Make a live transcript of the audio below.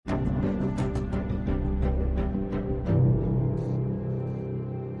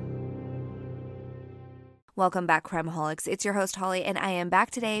Welcome back, Crimeaholics. It's your host, Holly, and I am back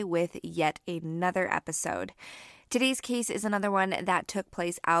today with yet another episode. Today's case is another one that took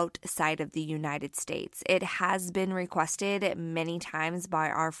place outside of the United States. It has been requested many times by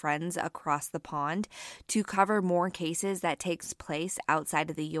our friends across the pond to cover more cases that takes place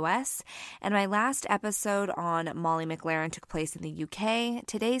outside of the U.S. And my last episode on Molly McLaren took place in the U.K.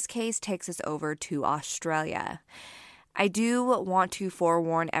 Today's case takes us over to Australia. I do want to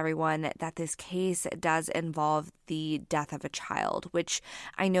forewarn everyone that this case does involve the death of a child, which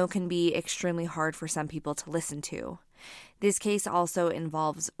I know can be extremely hard for some people to listen to. This case also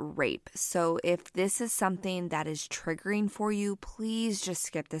involves rape, so if this is something that is triggering for you, please just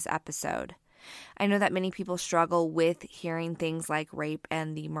skip this episode. I know that many people struggle with hearing things like rape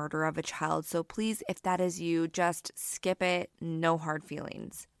and the murder of a child, so please, if that is you, just skip it, no hard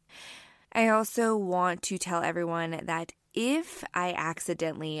feelings. I also want to tell everyone that if I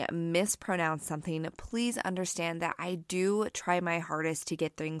accidentally mispronounce something, please understand that I do try my hardest to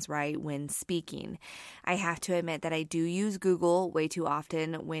get things right when speaking. I have to admit that I do use Google way too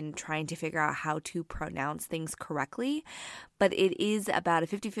often when trying to figure out how to pronounce things correctly, but it is about a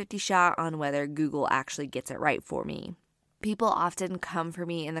 50-50 shot on whether Google actually gets it right for me. People often come for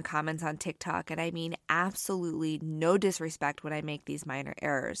me in the comments on TikTok, and I mean absolutely no disrespect when I make these minor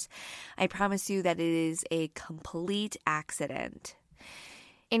errors. I promise you that it is a complete accident.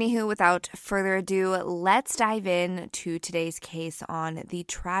 Anywho, without further ado, let's dive in to today's case on the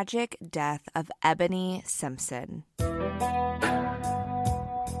tragic death of Ebony Simpson.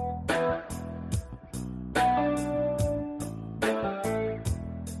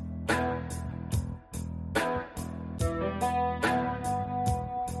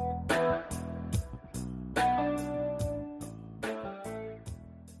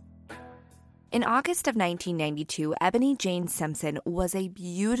 In August of 1992, Ebony Jane Simpson was a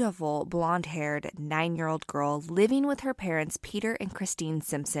beautiful blonde-haired 9-year-old girl living with her parents Peter and Christine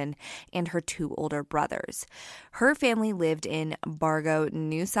Simpson and her 2 older brothers. Her family lived in Bargo,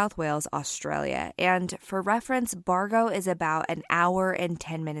 New South Wales, Australia, and for reference, Bargo is about an hour and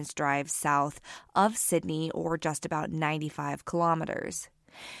 10 minutes drive south of Sydney, or just about 95 kilometers.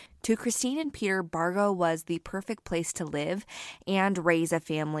 To Christine and Peter, Bargo was the perfect place to live and raise a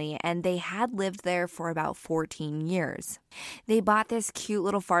family, and they had lived there for about 14 years. They bought this cute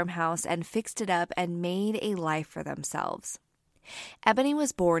little farmhouse and fixed it up and made a life for themselves. Ebony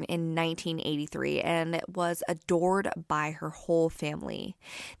was born in 1983 and was adored by her whole family.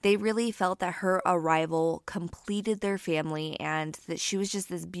 They really felt that her arrival completed their family and that she was just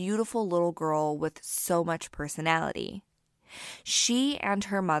this beautiful little girl with so much personality. She and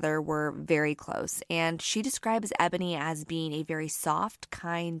her mother were very close, and she describes Ebony as being a very soft,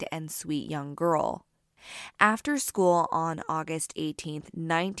 kind, and sweet young girl. After school on August 18th,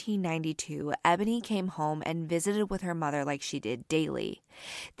 1992, Ebony came home and visited with her mother like she did daily.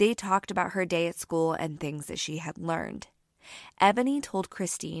 They talked about her day at school and things that she had learned. Ebony told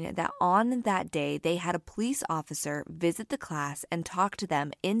Christine that on that day they had a police officer visit the class and talk to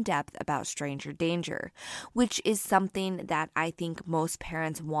them in depth about stranger danger, which is something that I think most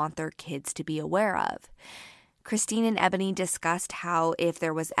parents want their kids to be aware of. Christine and Ebony discussed how if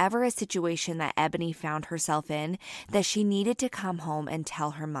there was ever a situation that Ebony found herself in, that she needed to come home and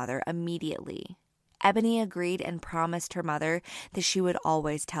tell her mother immediately. Ebony agreed and promised her mother that she would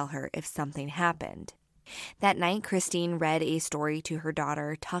always tell her if something happened. That night, Christine read a story to her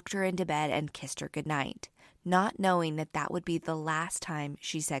daughter, tucked her into bed, and kissed her goodnight, not knowing that that would be the last time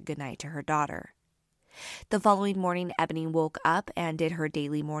she said goodnight to her daughter. The following morning, Ebony woke up and did her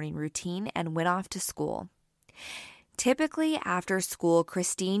daily morning routine and went off to school. Typically, after school,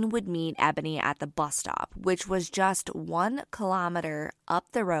 Christine would meet Ebony at the bus stop, which was just 1 kilometer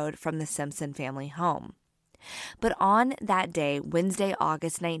up the road from the Simpson family home. But on that day, Wednesday,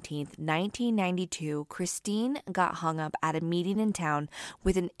 August 19th, 1992, Christine got hung up at a meeting in town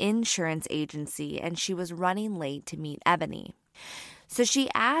with an insurance agency, and she was running late to meet Ebony. So she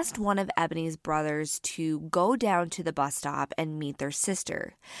asked one of Ebony's brothers to go down to the bus stop and meet their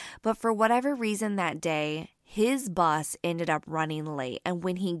sister. But for whatever reason that day, his bus ended up running late, and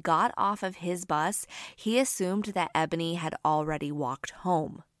when he got off of his bus, he assumed that Ebony had already walked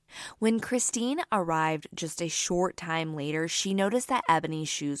home. When Christine arrived just a short time later, she noticed that Ebony's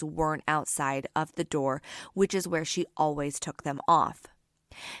shoes weren't outside of the door, which is where she always took them off.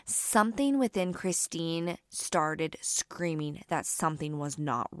 Something within Christine started screaming that something was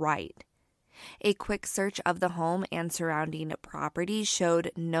not right. A quick search of the home and surrounding property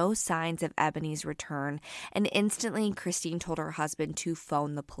showed no signs of Ebony's return, and instantly Christine told her husband to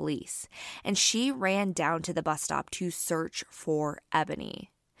phone the police, and she ran down to the bus stop to search for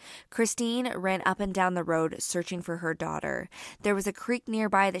Ebony. Christine ran up and down the road searching for her daughter. There was a creek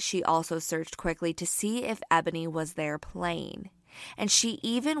nearby that she also searched quickly to see if Ebony was there playing. And she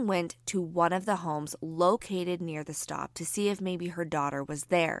even went to one of the homes located near the stop to see if maybe her daughter was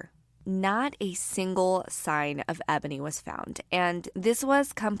there. Not a single sign of Ebony was found, and this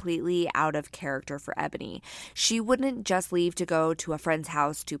was completely out of character for Ebony. She wouldn't just leave to go to a friend's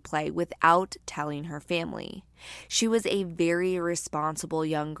house to play without telling her family. She was a very responsible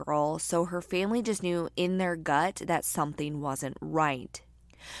young girl, so her family just knew in their gut that something wasn't right.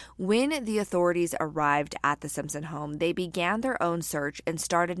 When the authorities arrived at the Simpson home, they began their own search and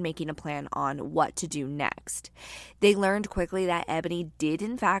started making a plan on what to do next. They learned quickly that Ebony did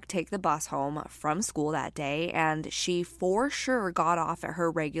in fact take the bus home from school that day, and she for sure got off at her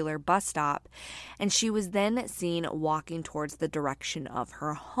regular bus stop, and she was then seen walking towards the direction of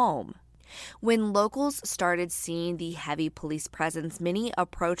her home. When locals started seeing the heavy police presence, many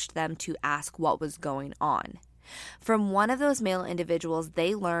approached them to ask what was going on. From one of those male individuals,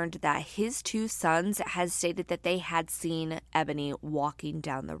 they learned that his two sons had stated that they had seen Ebony walking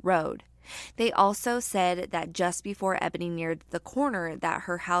down the road. They also said that just before Ebony neared the corner that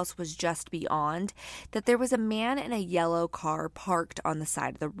her house was just beyond, that there was a man in a yellow car parked on the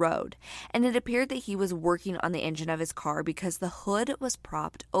side of the road, and it appeared that he was working on the engine of his car because the hood was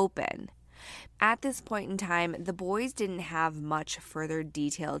propped open. At this point in time, the boys didn't have much further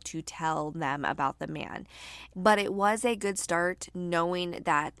detail to tell them about the man, but it was a good start knowing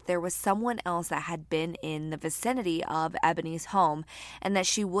that there was someone else that had been in the vicinity of Ebony's home and that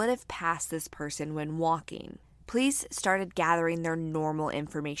she would have passed this person when walking. Police started gathering their normal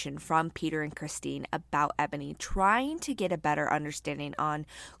information from Peter and Christine about Ebony, trying to get a better understanding on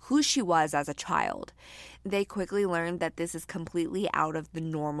who she was as a child. They quickly learned that this is completely out of the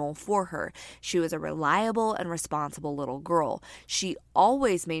normal for her. She was a reliable and responsible little girl. She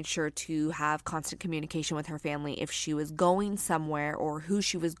always made sure to have constant communication with her family if she was going somewhere or who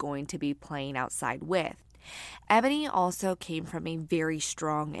she was going to be playing outside with. Ebony also came from a very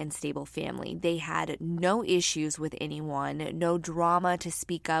strong and stable family. They had no issues with anyone, no drama to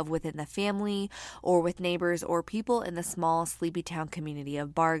speak of within the family or with neighbors or people in the small sleepy town community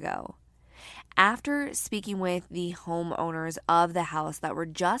of Bargo. After speaking with the homeowners of the house that were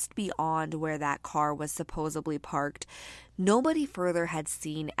just beyond where that car was supposedly parked, nobody further had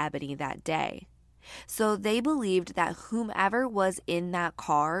seen Ebony that day. So they believed that whomever was in that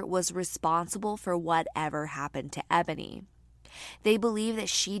car was responsible for whatever happened to Ebony. They believe that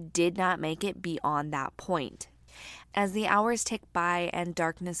she did not make it beyond that point. As the hours tick by and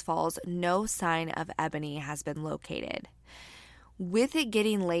darkness falls, no sign of Ebony has been located. With it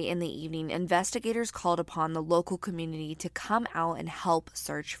getting late in the evening, investigators called upon the local community to come out and help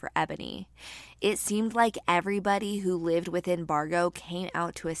search for Ebony. It seemed like everybody who lived within Bargo came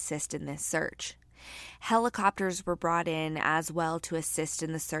out to assist in this search. Helicopters were brought in as well to assist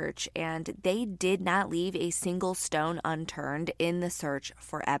in the search, and they did not leave a single stone unturned in the search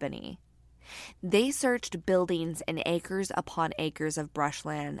for Ebony. They searched buildings and acres upon acres of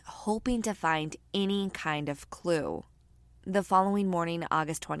brushland, hoping to find any kind of clue. The following morning,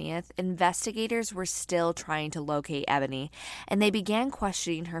 August 20th, investigators were still trying to locate Ebony, and they began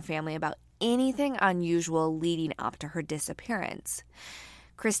questioning her family about anything unusual leading up to her disappearance.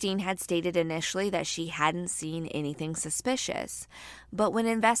 Christine had stated initially that she hadn't seen anything suspicious, but when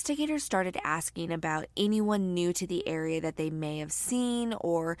investigators started asking about anyone new to the area that they may have seen,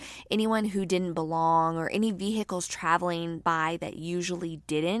 or anyone who didn't belong, or any vehicles traveling by that usually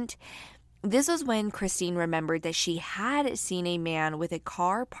didn't, this was when Christine remembered that she had seen a man with a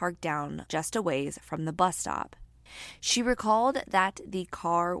car parked down just a ways from the bus stop. She recalled that the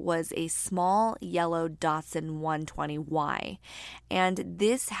car was a small yellow Datsun 120Y, and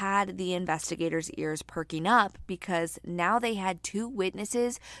this had the investigators' ears perking up because now they had two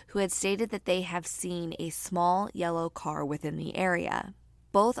witnesses who had stated that they have seen a small yellow car within the area,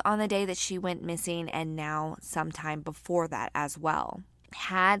 both on the day that she went missing and now sometime before that as well.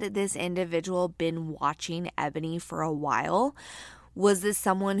 Had this individual been watching Ebony for a while? Was this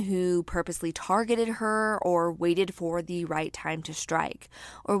someone who purposely targeted her or waited for the right time to strike?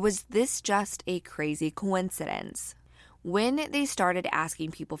 Or was this just a crazy coincidence? When they started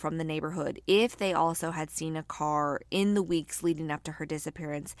asking people from the neighborhood if they also had seen a car in the weeks leading up to her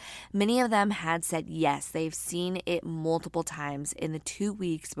disappearance, many of them had said yes, they've seen it multiple times in the 2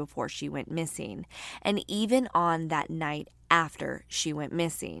 weeks before she went missing, and even on that night after she went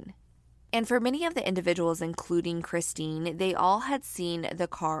missing. And for many of the individuals, including Christine, they all had seen the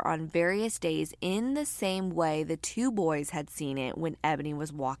car on various days in the same way the two boys had seen it when Ebony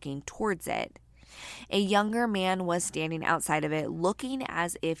was walking towards it. A younger man was standing outside of it, looking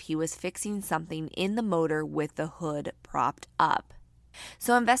as if he was fixing something in the motor with the hood propped up.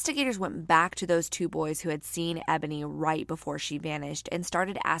 So investigators went back to those two boys who had seen Ebony right before she vanished and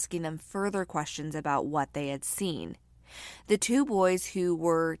started asking them further questions about what they had seen. The two boys, who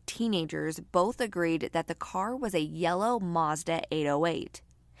were teenagers, both agreed that the car was a yellow Mazda 808.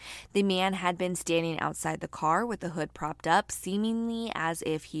 The man had been standing outside the car with the hood propped up, seemingly as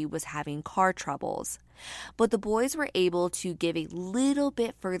if he was having car troubles. But the boys were able to give a little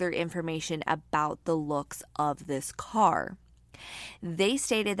bit further information about the looks of this car. They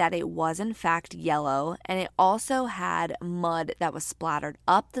stated that it was in fact yellow, and it also had mud that was splattered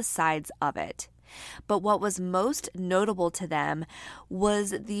up the sides of it. But what was most notable to them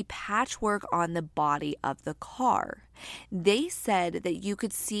was the patchwork on the body of the car. They said that you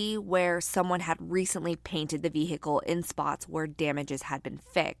could see where someone had recently painted the vehicle in spots where damages had been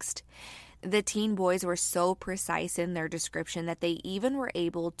fixed. The teen boys were so precise in their description that they even were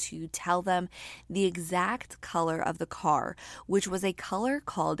able to tell them the exact color of the car, which was a color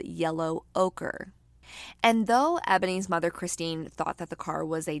called yellow ochre. And though Ebony's mother, Christine, thought that the car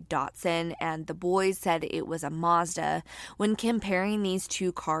was a Datsun and the boys said it was a Mazda, when comparing these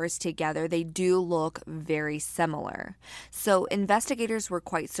two cars together, they do look very similar. So investigators were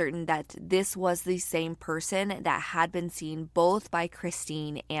quite certain that this was the same person that had been seen both by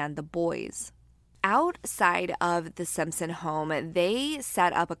Christine and the boys. Outside of the Simpson home, they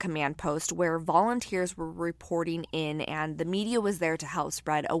set up a command post where volunteers were reporting in and the media was there to help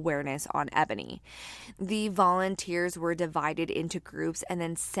spread awareness on Ebony. The volunteers were divided into groups and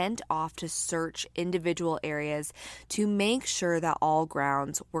then sent off to search individual areas to make sure that all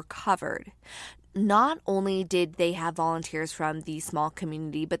grounds were covered. Not only did they have volunteers from the small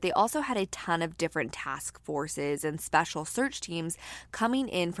community, but they also had a ton of different task forces and special search teams coming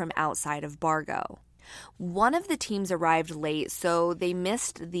in from outside of Bargo. One of the teams arrived late, so they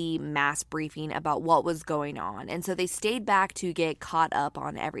missed the mass briefing about what was going on, and so they stayed back to get caught up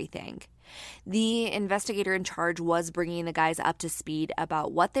on everything. The investigator in charge was bringing the guys up to speed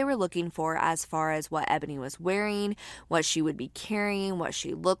about what they were looking for as far as what Ebony was wearing, what she would be carrying, what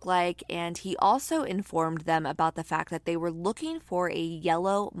she looked like, and he also informed them about the fact that they were looking for a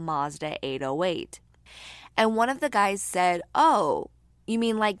yellow Mazda 808. And one of the guys said, "Oh, you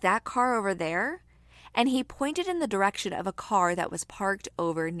mean like that car over there?" And he pointed in the direction of a car that was parked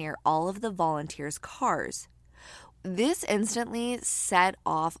over near all of the volunteers' cars. This instantly set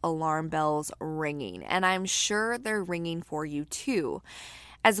off alarm bells ringing, and I'm sure they're ringing for you too.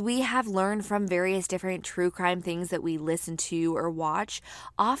 As we have learned from various different true crime things that we listen to or watch,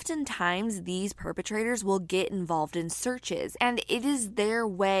 oftentimes these perpetrators will get involved in searches, and it is their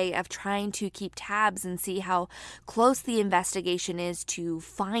way of trying to keep tabs and see how close the investigation is to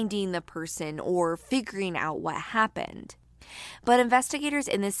finding the person or figuring out what happened. But investigators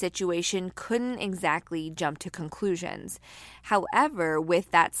in this situation couldn't exactly jump to conclusions. However,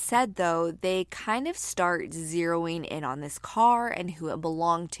 with that said, though, they kind of start zeroing in on this car and who it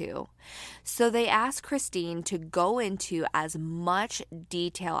belonged to. So they asked Christine to go into as much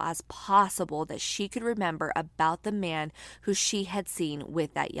detail as possible that she could remember about the man who she had seen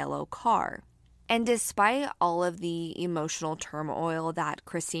with that yellow car. And despite all of the emotional turmoil that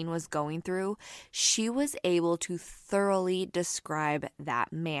Christine was going through, she was able to thoroughly describe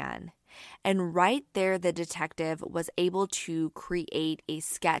that man. And right there, the detective was able to create a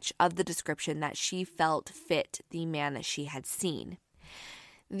sketch of the description that she felt fit the man that she had seen.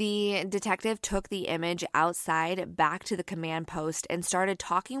 The detective took the image outside back to the command post and started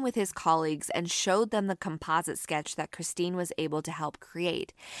talking with his colleagues and showed them the composite sketch that Christine was able to help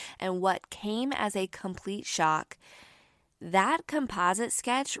create. And what came as a complete shock, that composite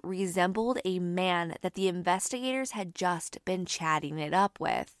sketch resembled a man that the investigators had just been chatting it up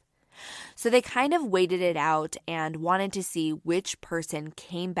with. So they kind of waited it out and wanted to see which person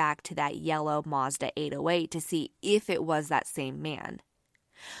came back to that yellow Mazda 808 to see if it was that same man.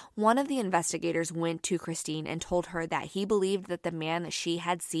 One of the investigators went to Christine and told her that he believed that the man that she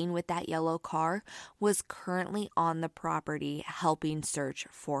had seen with that yellow car was currently on the property helping search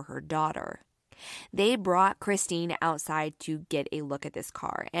for her daughter. They brought Christine outside to get a look at this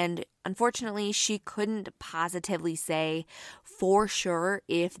car, and unfortunately, she couldn't positively say for sure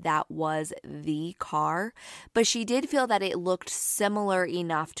if that was the car, but she did feel that it looked similar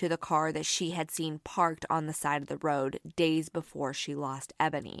enough to the car that she had seen parked on the side of the road days before she lost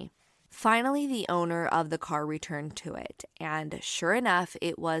Ebony. Finally, the owner of the car returned to it, and sure enough,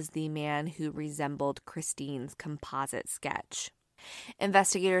 it was the man who resembled Christine's composite sketch.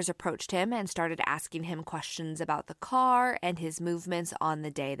 Investigators approached him and started asking him questions about the car and his movements on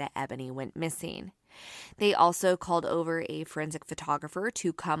the day that Ebony went missing. They also called over a forensic photographer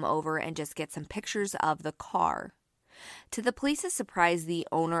to come over and just get some pictures of the car. To the police's surprise, the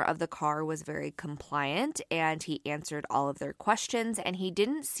owner of the car was very compliant and he answered all of their questions and he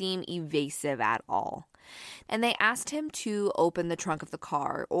didn't seem evasive at all. And they asked him to open the trunk of the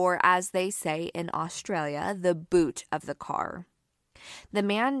car, or as they say in Australia, the boot of the car. The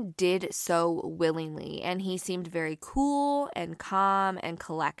man did so willingly, and he seemed very cool and calm and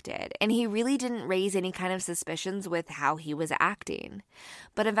collected, and he really didn't raise any kind of suspicions with how he was acting.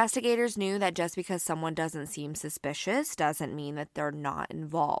 But investigators knew that just because someone doesn't seem suspicious doesn't mean that they're not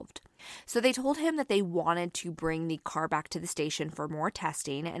involved. So they told him that they wanted to bring the car back to the station for more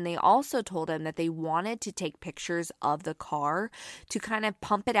testing, and they also told him that they wanted to take pictures of the car to kind of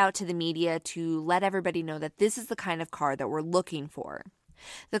pump it out to the media to let everybody know that this is the kind of car that we're looking for.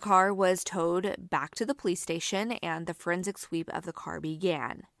 The car was towed back to the police station and the forensic sweep of the car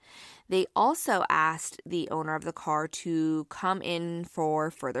began. They also asked the owner of the car to come in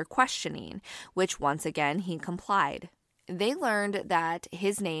for further questioning, which once again he complied. They learned that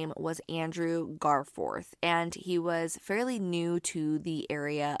his name was Andrew Garforth, and he was fairly new to the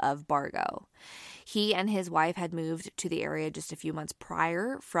area of Bargo. He and his wife had moved to the area just a few months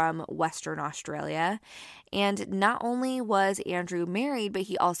prior from Western Australia, and not only was Andrew married, but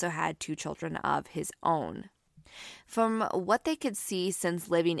he also had 2 children of his own. From what they could see since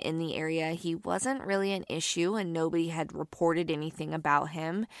living in the area, he wasn't really an issue and nobody had reported anything about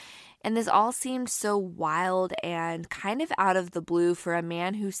him. And this all seemed so wild and kind of out of the blue for a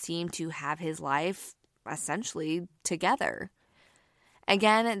man who seemed to have his life essentially together.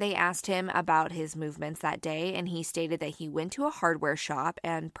 Again, they asked him about his movements that day, and he stated that he went to a hardware shop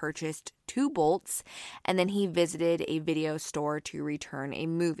and purchased 2 bolts, and then he visited a video store to return a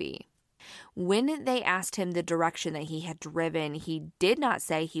movie. When they asked him the direction that he had driven, he did not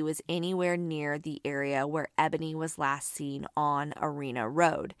say he was anywhere near the area where Ebony was last seen on Arena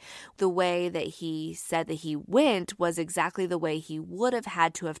Road. The way that he said that he went was exactly the way he would have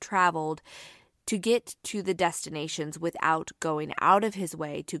had to have traveled to get to the destinations without going out of his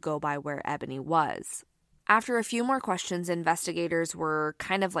way to go by where Ebony was. After a few more questions, investigators were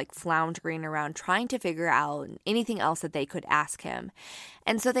kind of like floundering around trying to figure out anything else that they could ask him.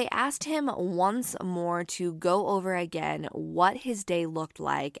 And so they asked him once more to go over again what his day looked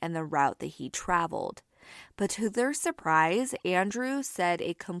like and the route that he traveled. But to their surprise, Andrew said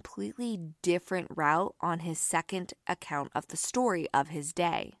a completely different route on his second account of the story of his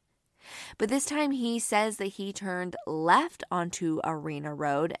day. But this time he says that he turned left onto Arena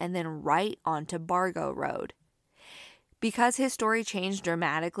Road and then right onto Bargo Road. Because his story changed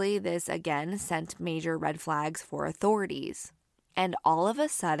dramatically, this again sent major red flags for authorities. And all of a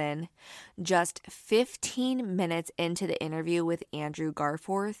sudden, just 15 minutes into the interview with Andrew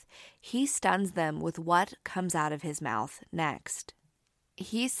Garforth, he stuns them with what comes out of his mouth next.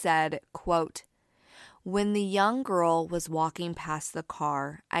 He said, quote, "When the young girl was walking past the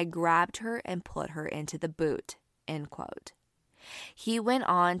car, I grabbed her and put her into the boot," end quote. He went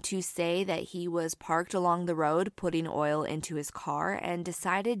on to say that he was parked along the road putting oil into his car and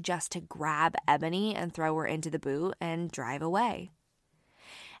decided just to grab Ebony and throw her into the boot and drive away.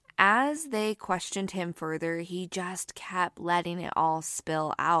 As they questioned him further, he just kept letting it all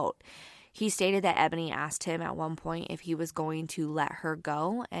spill out. He stated that Ebony asked him at one point if he was going to let her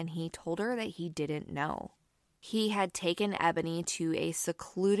go, and he told her that he didn't know. He had taken Ebony to a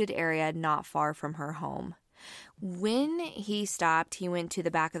secluded area not far from her home. When he stopped, he went to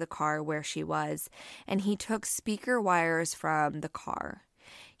the back of the car where she was, and he took speaker wires from the car.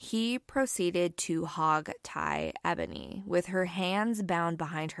 He proceeded to hog tie Ebony, with her hands bound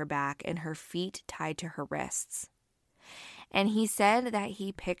behind her back and her feet tied to her wrists. And he said that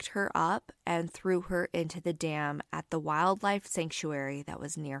he picked her up and threw her into the dam at the wildlife sanctuary that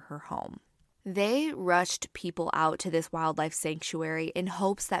was near her home. They rushed people out to this wildlife sanctuary in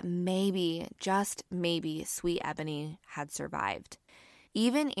hopes that maybe, just maybe, sweet Ebony had survived.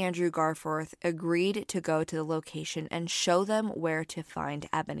 Even Andrew Garforth agreed to go to the location and show them where to find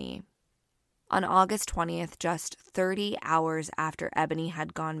Ebony. On August 20th, just 30 hours after Ebony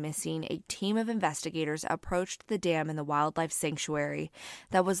had gone missing, a team of investigators approached the dam in the wildlife sanctuary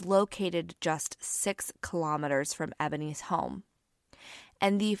that was located just 6 kilometers from Ebony's home.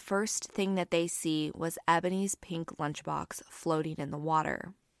 And the first thing that they see was Ebony's pink lunchbox floating in the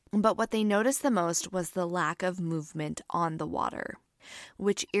water. But what they noticed the most was the lack of movement on the water,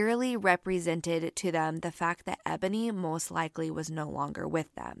 which eerily represented to them the fact that Ebony most likely was no longer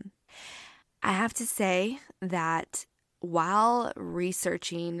with them. I have to say that while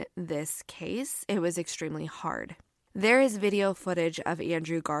researching this case, it was extremely hard. There is video footage of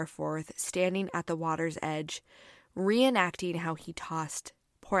Andrew Garforth standing at the water's edge, reenacting how he tossed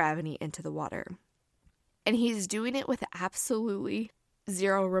poor Ebony into the water. And he's doing it with absolutely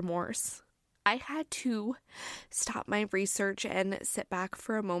zero remorse. I had to stop my research and sit back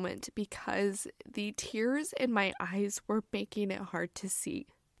for a moment because the tears in my eyes were making it hard to see.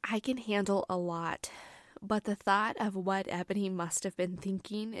 I can handle a lot, but the thought of what Ebony must have been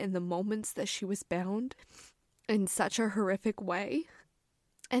thinking in the moments that she was bound in such a horrific way,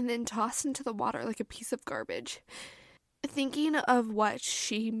 and then tossed into the water like a piece of garbage. Thinking of what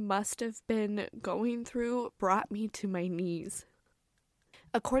she must have been going through brought me to my knees.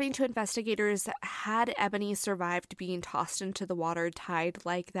 According to investigators, had Ebony survived being tossed into the water tied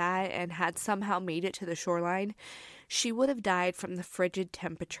like that and had somehow made it to the shoreline, she would have died from the frigid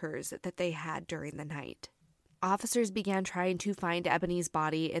temperatures that they had during the night. Officers began trying to find Ebony's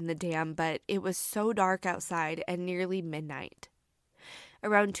body in the dam, but it was so dark outside and nearly midnight.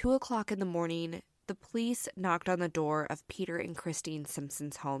 Around 2 o'clock in the morning, the police knocked on the door of Peter and Christine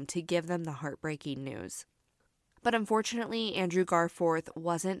Simpson's home to give them the heartbreaking news. But unfortunately, Andrew Garforth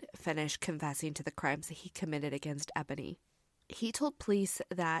wasn't finished confessing to the crimes that he committed against Ebony. He told police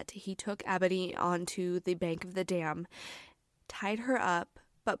that he took Ebony onto the bank of the dam, tied her up,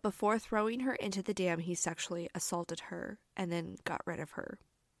 but before throwing her into the dam, he sexually assaulted her and then got rid of her.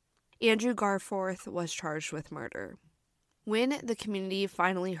 Andrew Garforth was charged with murder. When the community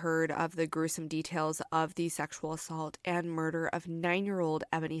finally heard of the gruesome details of the sexual assault and murder of 9-year-old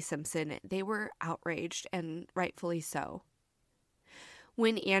Ebony Simpson, they were outraged, and rightfully so.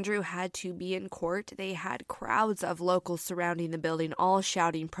 When Andrew had to be in court, they had crowds of locals surrounding the building, all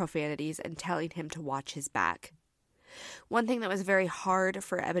shouting profanities and telling him to watch his back. One thing that was very hard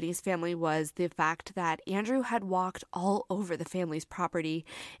for Ebony's family was the fact that Andrew had walked all over the family's property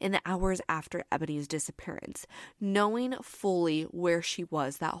in the hours after Ebony's disappearance, knowing fully where she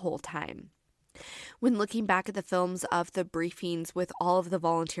was that whole time. When looking back at the films of the briefings with all of the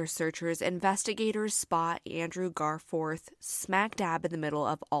volunteer searchers, investigators spot Andrew Garforth smack dab in the middle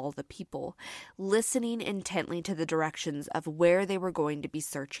of all the people, listening intently to the directions of where they were going to be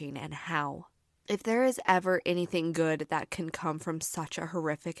searching and how. If there is ever anything good that can come from such a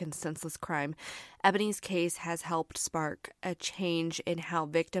horrific and senseless crime, Ebony's case has helped spark a change in how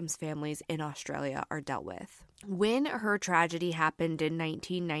victims' families in Australia are dealt with. When her tragedy happened in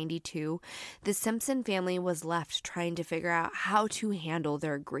 1992, the Simpson family was left trying to figure out how to handle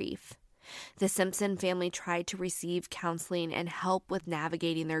their grief. The Simpson family tried to receive counseling and help with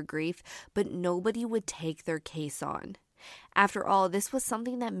navigating their grief, but nobody would take their case on. After all, this was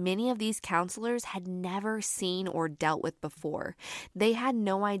something that many of these counselors had never seen or dealt with before. They had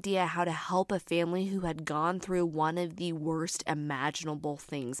no idea how to help a family who had gone through one of the worst imaginable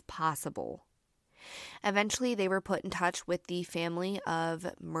things possible. Eventually, they were put in touch with the family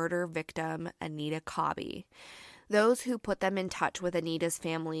of murder victim Anita Cobby. Those who put them in touch with Anita's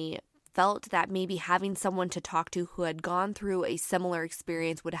family felt that maybe having someone to talk to who had gone through a similar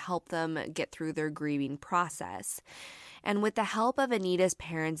experience would help them get through their grieving process. And with the help of Anita's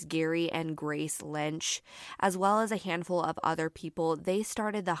parents, Gary and Grace Lynch, as well as a handful of other people, they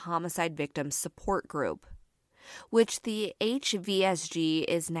started the Homicide Victims Support Group, which the HVSG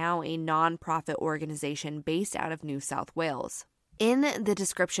is now a non-profit organization based out of New South Wales. In the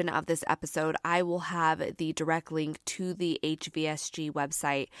description of this episode, I will have the direct link to the HVSG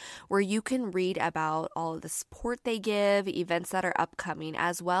website where you can read about all of the support they give, events that are upcoming,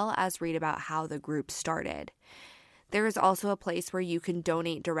 as well as read about how the group started. There is also a place where you can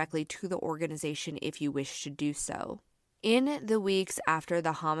donate directly to the organization if you wish to do so. In the weeks after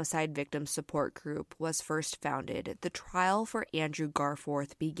the Homicide Victim Support Group was first founded, the trial for Andrew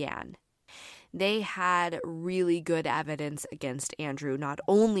Garforth began. They had really good evidence against Andrew. Not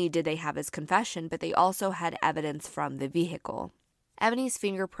only did they have his confession, but they also had evidence from the vehicle. Ebony's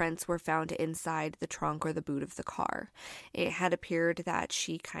fingerprints were found inside the trunk or the boot of the car. It had appeared that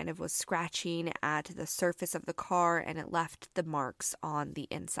she kind of was scratching at the surface of the car and it left the marks on the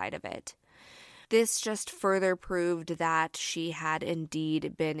inside of it. This just further proved that she had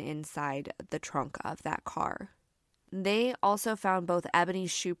indeed been inside the trunk of that car. They also found both Ebony's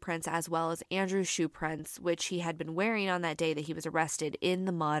shoe prints as well as Andrew's shoe prints, which he had been wearing on that day that he was arrested, in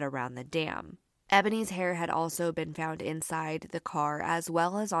the mud around the dam. Ebony's hair had also been found inside the car as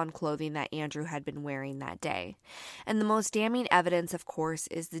well as on clothing that Andrew had been wearing that day. And the most damning evidence, of course,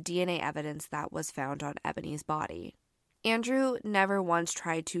 is the DNA evidence that was found on Ebony's body. Andrew never once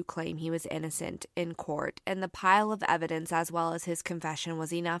tried to claim he was innocent in court, and the pile of evidence as well as his confession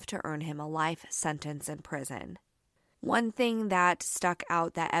was enough to earn him a life sentence in prison. One thing that stuck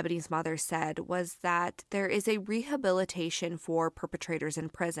out that Ebony's mother said was that there is a rehabilitation for perpetrators in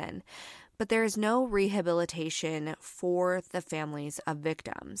prison, but there is no rehabilitation for the families of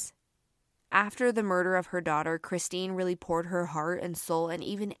victims. After the murder of her daughter, Christine really poured her heart and soul and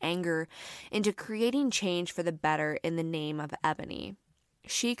even anger into creating change for the better in the name of Ebony.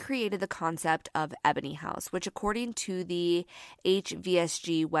 She created the concept of Ebony House, which according to the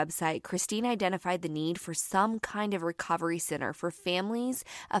HVSG website, Christine identified the need for some kind of recovery center for families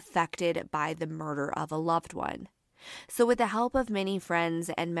affected by the murder of a loved one. So with the help of many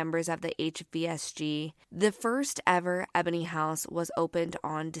friends and members of the HVSG, the first ever Ebony House was opened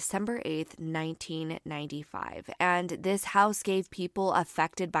on December 8th, 1995. And this house gave people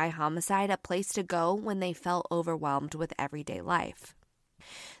affected by homicide a place to go when they felt overwhelmed with everyday life.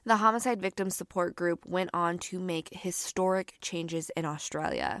 The Homicide Victims Support Group went on to make historic changes in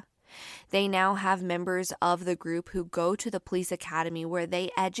Australia. They now have members of the group who go to the police academy where they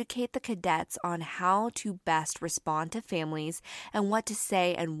educate the cadets on how to best respond to families and what to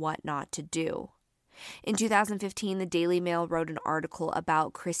say and what not to do. In 2015, the Daily Mail wrote an article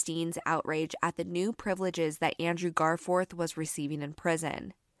about Christine's outrage at the new privileges that Andrew Garforth was receiving in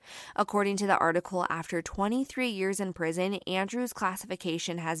prison. According to the article, after 23 years in prison, Andrew's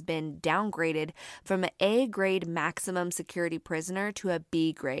classification has been downgraded from an A-grade maximum security prisoner to a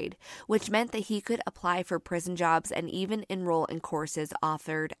B-grade, which meant that he could apply for prison jobs and even enroll in courses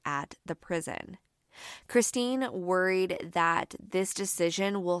offered at the prison. Christine worried that this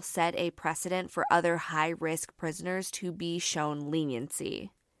decision will set a precedent for other high-risk prisoners to be shown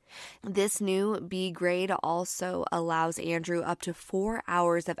leniency. This new B grade also allows Andrew up to 4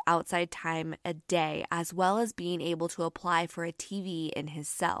 hours of outside time a day, as well as being able to apply for a TV in his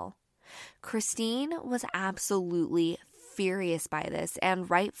cell. Christine was absolutely furious by this, and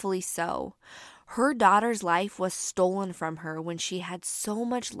rightfully so. Her daughter's life was stolen from her when she had so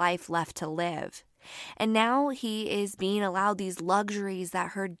much life left to live. And now he is being allowed these luxuries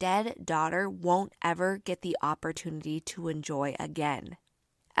that her dead daughter won't ever get the opportunity to enjoy again.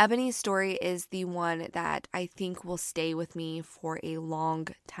 Ebony's story is the one that I think will stay with me for a long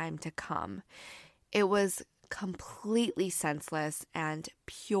time to come. It was completely senseless and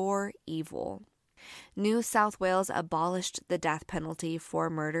pure evil. New South Wales abolished the death penalty for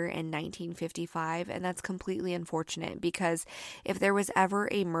murder in 1955, and that's completely unfortunate because if there was ever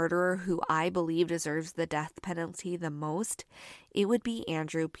a murderer who I believe deserves the death penalty the most, it would be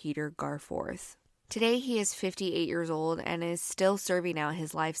Andrew Peter Garforth. Today, he is 58 years old and is still serving out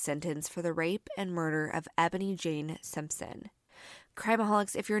his life sentence for the rape and murder of Ebony Jane Simpson.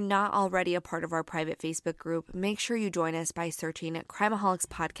 Crimeaholics, if you're not already a part of our private Facebook group, make sure you join us by searching Crimeaholics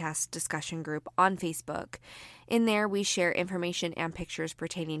Podcast Discussion Group on Facebook. In there, we share information and pictures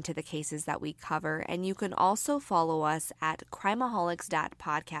pertaining to the cases that we cover, and you can also follow us at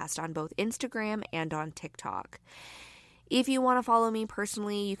crimeaholics.podcast on both Instagram and on TikTok. If you want to follow me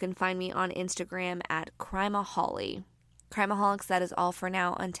personally, you can find me on Instagram at Crimeaholic. Crimeaholics, that is all for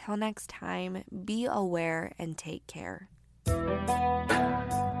now. Until next time, be aware and take care.